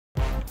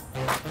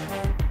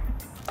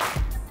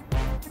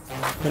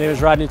My name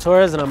is Rodney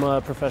Torres, and I'm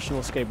a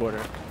professional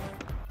skateboarder.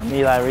 I'm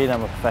Eli Reed,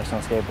 I'm a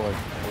professional skateboarder.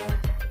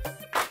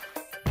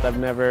 I've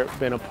never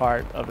been a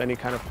part of any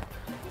kind of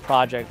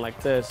project like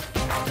this.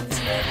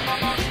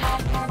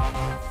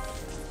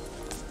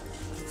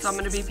 So I'm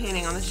going to be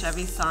painting on the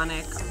Chevy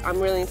Sonic. I'm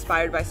really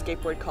inspired by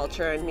skateboard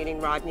culture, and meeting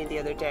Rodney the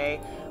other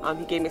day,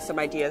 he gave me some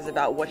ideas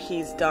about what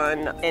he's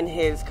done in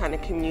his kind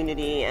of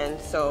community, and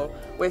so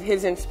with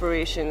his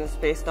inspirations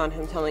based on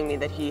him telling me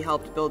that he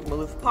helped build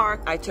Maloof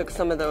Park, I took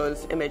some of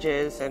those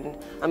images and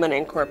I'm going to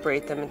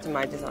incorporate them into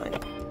my design.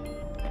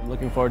 I'm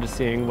looking forward to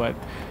seeing what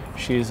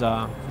she's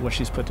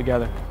put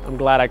together. I'm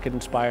glad I could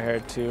inspire her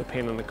to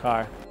paint on the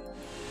car.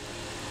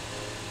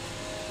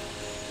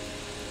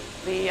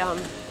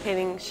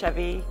 Painting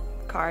Chevy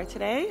car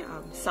today,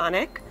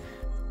 Sonic.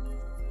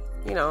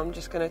 You know, I'm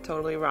just gonna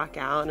totally rock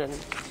out and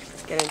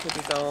get into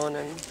the zone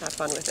and have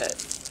fun with it.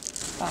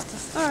 About to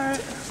start.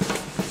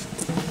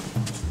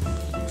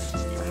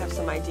 I have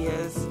some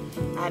ideas,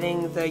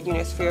 adding the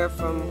Unisphere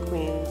from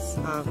Queens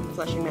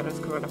Flushing Meadows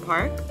Corona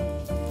Park.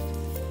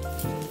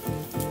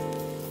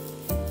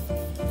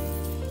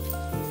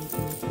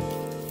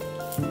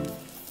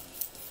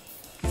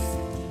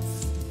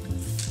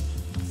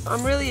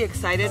 I'm really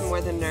excited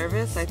more than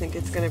nervous. I think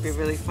it's going to be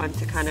really fun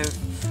to kind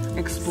of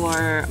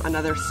explore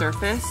another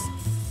surface.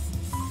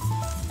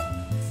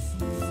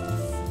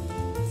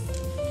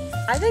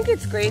 I think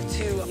it's great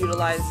to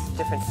utilize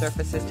different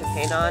surfaces to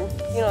paint on.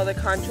 You know, the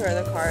contour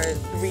of the car is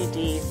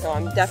 3D, so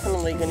I'm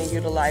definitely going to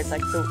utilize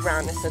like the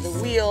roundness of the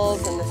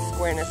wheels and the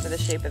squareness of the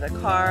shape of the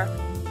car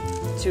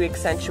to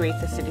accentuate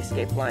the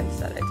cityscape lines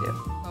that I do.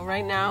 So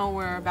right now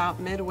we're about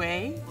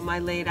midway. I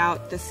laid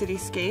out the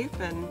cityscape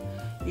and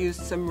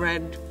used some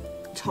red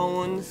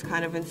tones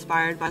kind of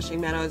inspired by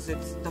Flushing Meadows.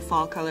 The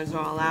fall colors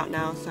are all out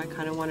now, so I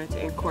kind of wanted to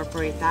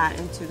incorporate that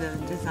into the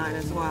design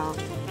as well.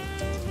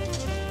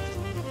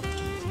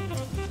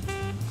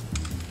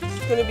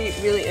 It's going to be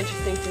really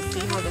interesting to see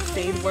how the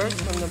fade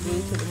works from the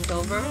blue to the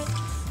silver.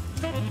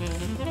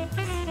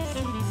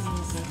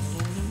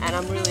 And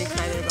I'm really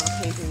excited about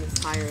painting the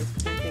tires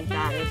because I think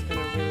that is going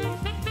to really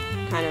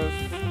kind of,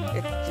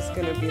 it's just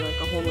going to be like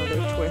a whole other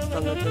twist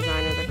on the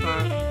design of the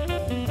car.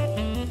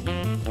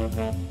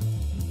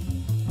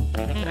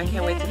 I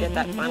can't wait to get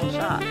that final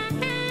shot.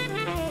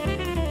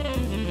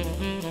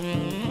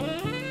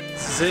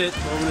 This is it,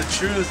 moment of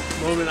truth,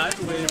 moment I've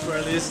been waiting for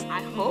at least.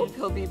 I hope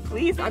he'll be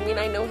pleased. I mean,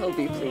 I know he'll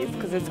be pleased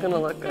because it's going to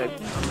look good.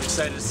 I'm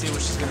excited to see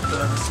what she's going to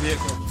put on this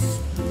vehicle.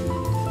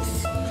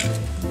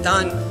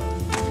 Done.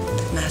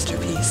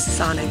 Masterpiece,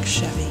 Sonic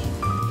Chevy.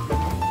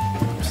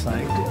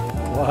 Psyched.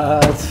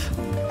 What?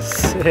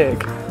 Sick.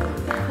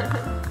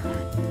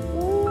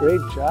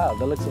 Great job,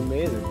 that looks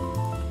amazing.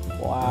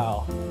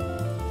 Wow.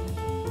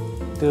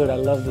 Dude, I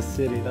love the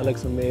city. That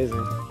looks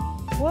amazing.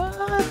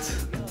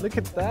 What? Look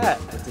at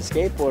that. With the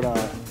skateboard on.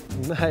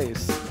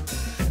 Nice.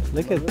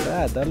 Look at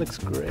that. That looks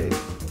great.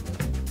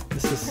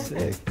 This is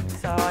sick.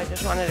 So I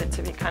just wanted it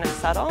to be kind of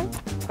subtle,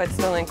 but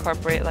still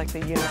incorporate like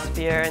the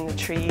Unisphere and the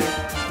trees.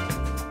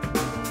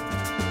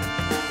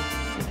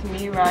 It's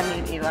me, Rodney,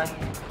 and Eli.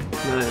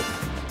 Nice.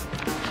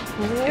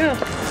 Yeah.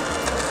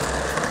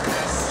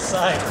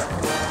 Sight.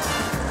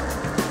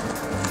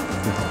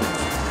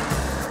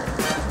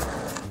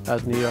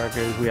 As New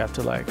Yorkers, we have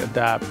to like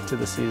adapt to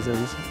the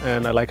seasons,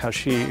 and I like how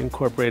she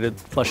incorporated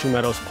Flushing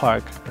Meadows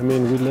Park. I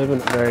mean, we live in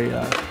a very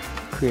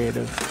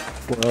creative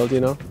world,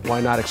 you know?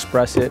 Why not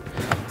express it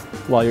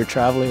while you're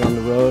traveling on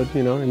the road,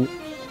 you know, in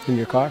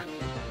your car?